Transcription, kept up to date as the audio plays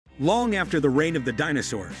Long after the reign of the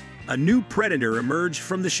dinosaurs, a new predator emerged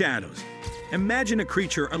from the shadows. Imagine a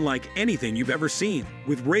creature unlike anything you've ever seen,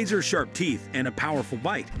 with razor-sharp teeth and a powerful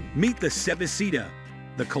bite. Meet the Sebecidae,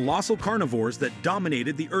 the colossal carnivores that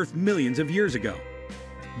dominated the Earth millions of years ago.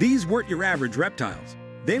 These weren't your average reptiles.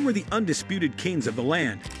 They were the undisputed kings of the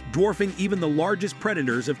land, dwarfing even the largest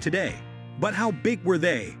predators of today. But how big were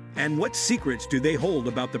they, and what secrets do they hold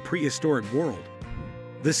about the prehistoric world?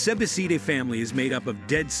 The Sebecidae family is made up of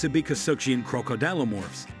dead Sebecidae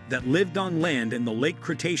crocodilomorphs that lived on land in the late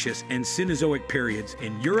Cretaceous and Cenozoic periods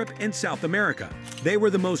in Europe and South America. They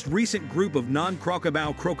were the most recent group of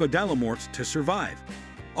non-crocodile crocodilomorphs to survive.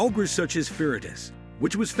 Ogres such as Ferretus,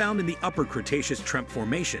 which was found in the Upper Cretaceous Tremp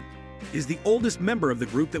Formation, is the oldest member of the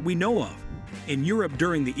group that we know of. In Europe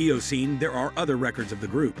during the Eocene, there are other records of the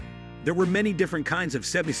group. There were many different kinds of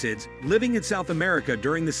Sebecids living in South America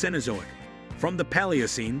during the Cenozoic, from the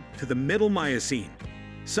Paleocene to the Middle Miocene.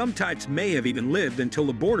 Some types may have even lived until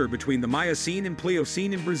the border between the Miocene and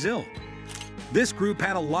Pliocene in Brazil. This group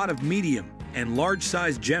had a lot of medium and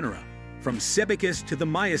large-sized genera, from Sebecus to the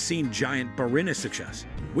Miocene giant Baryonychus,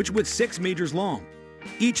 which was 6 meters long.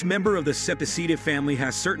 Each member of the Sebecidae family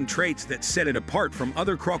has certain traits that set it apart from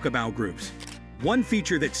other crocodile groups. One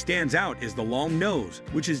feature that stands out is the long nose,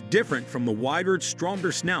 which is different from the wider,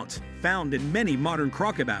 stronger snouts found in many modern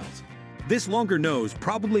crocodiles. This longer nose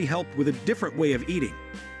probably helped with a different way of eating,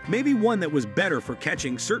 maybe one that was better for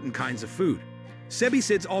catching certain kinds of food.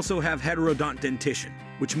 Sebecids also have heterodont dentition,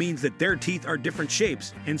 which means that their teeth are different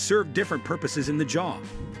shapes and serve different purposes in the jaw.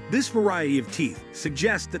 This variety of teeth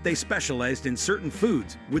suggests that they specialized in certain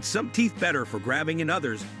foods, with some teeth better for grabbing and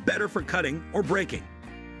others better for cutting or breaking.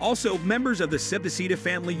 Also, members of the Sebecidae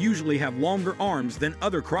family usually have longer arms than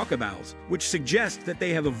other crocodiles, which suggests that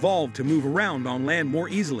they have evolved to move around on land more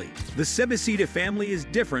easily. The Sebecidae family is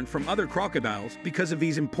different from other crocodiles because of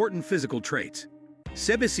these important physical traits.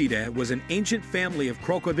 Sebecidae was an ancient family of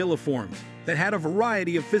crocodiliforms that had a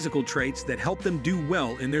variety of physical traits that helped them do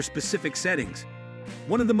well in their specific settings.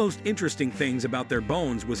 One of the most interesting things about their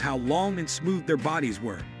bones was how long and smooth their bodies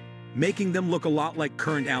were, making them look a lot like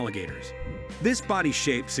current alligators. This body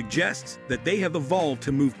shape suggests that they have evolved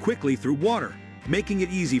to move quickly through water, making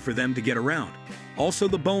it easy for them to get around. Also,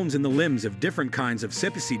 the bones in the limbs of different kinds of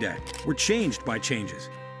Sebecidae were changed by changes.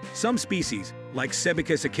 Some species, like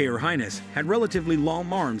Sebecus acairhinus, had relatively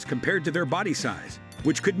long arms compared to their body size,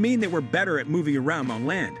 which could mean they were better at moving around on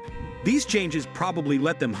land. These changes probably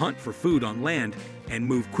let them hunt for food on land and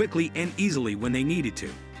move quickly and easily when they needed to.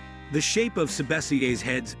 The shape of Sebecidae's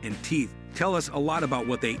heads and teeth tell us a lot about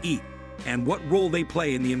what they eat and what role they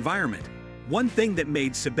play in the environment. One thing that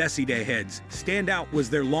made Sebecidae heads stand out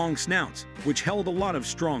was their long snouts, which held a lot of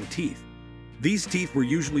strong teeth. These teeth were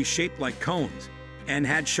usually shaped like cones and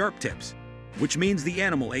had sharp tips, which means the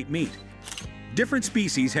animal ate meat. Different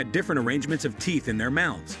species had different arrangements of teeth in their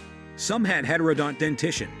mouths. Some had heterodont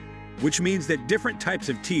dentition, which means that different types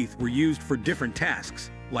of teeth were used for different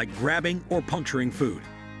tasks, like grabbing or puncturing food.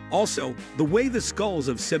 Also, the way the skulls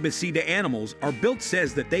of Sebecidae animals are built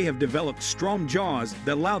says that they have developed strong jaws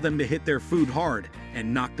that allow them to hit their food hard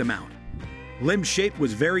and knock them out. Limb shape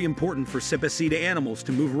was very important for Sebecidae animals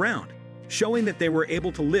to move around, showing that they were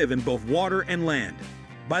able to live in both water and land.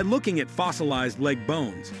 By looking at fossilized leg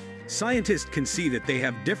bones, scientists can see that they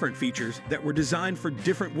have different features that were designed for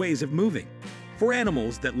different ways of moving. For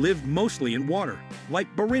animals that lived mostly in water,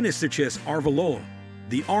 like Baryonychus arveloa,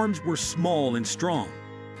 the arms were small and strong,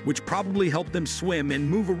 which probably helped them swim and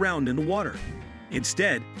move around in the water.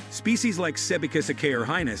 Instead, species like Sebecus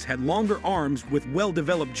acairhinus had longer arms with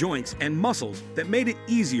well-developed joints and muscles that made it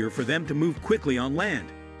easier for them to move quickly on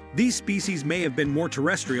land. These species may have been more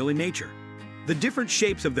terrestrial in nature. The different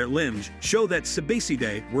shapes of their limbs show that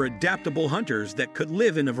Sebecidae were adaptable hunters that could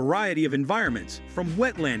live in a variety of environments, from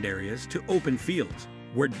wetland areas to open fields,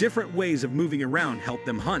 where different ways of moving around helped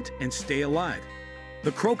them hunt and stay alive.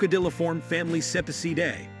 The crocodiliform family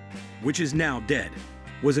Sebecidae, which is now dead,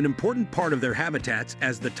 was an important part of their habitats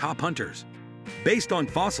as the top hunters. Based on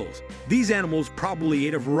fossils, these animals probably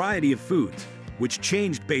ate a variety of foods, which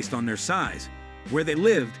changed based on their size, where they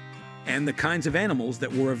lived, and the kinds of animals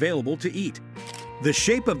that were available to eat. The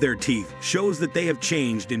shape of their teeth shows that they have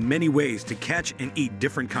changed in many ways to catch and eat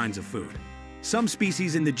different kinds of food. Some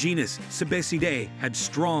species in the genus Sebecidae had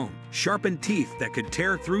strong, sharpened teeth that could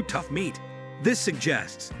tear through tough meat. This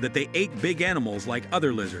suggests that they ate big animals like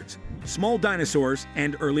other lizards, small dinosaurs,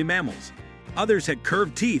 and early mammals. Others had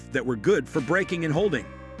curved teeth that were good for breaking and holding,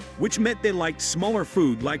 which meant they liked smaller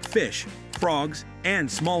food like fish, frogs, and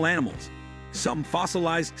small animals. Some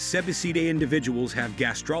fossilized Sebecidae individuals have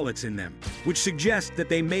gastroliths in them, which suggests that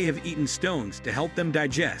they may have eaten stones to help them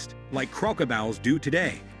digest, like crocodiles do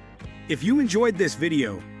today. If you enjoyed this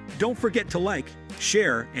video, don't forget to like,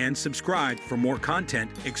 share, and subscribe for more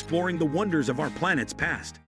content exploring the wonders of our planet's past.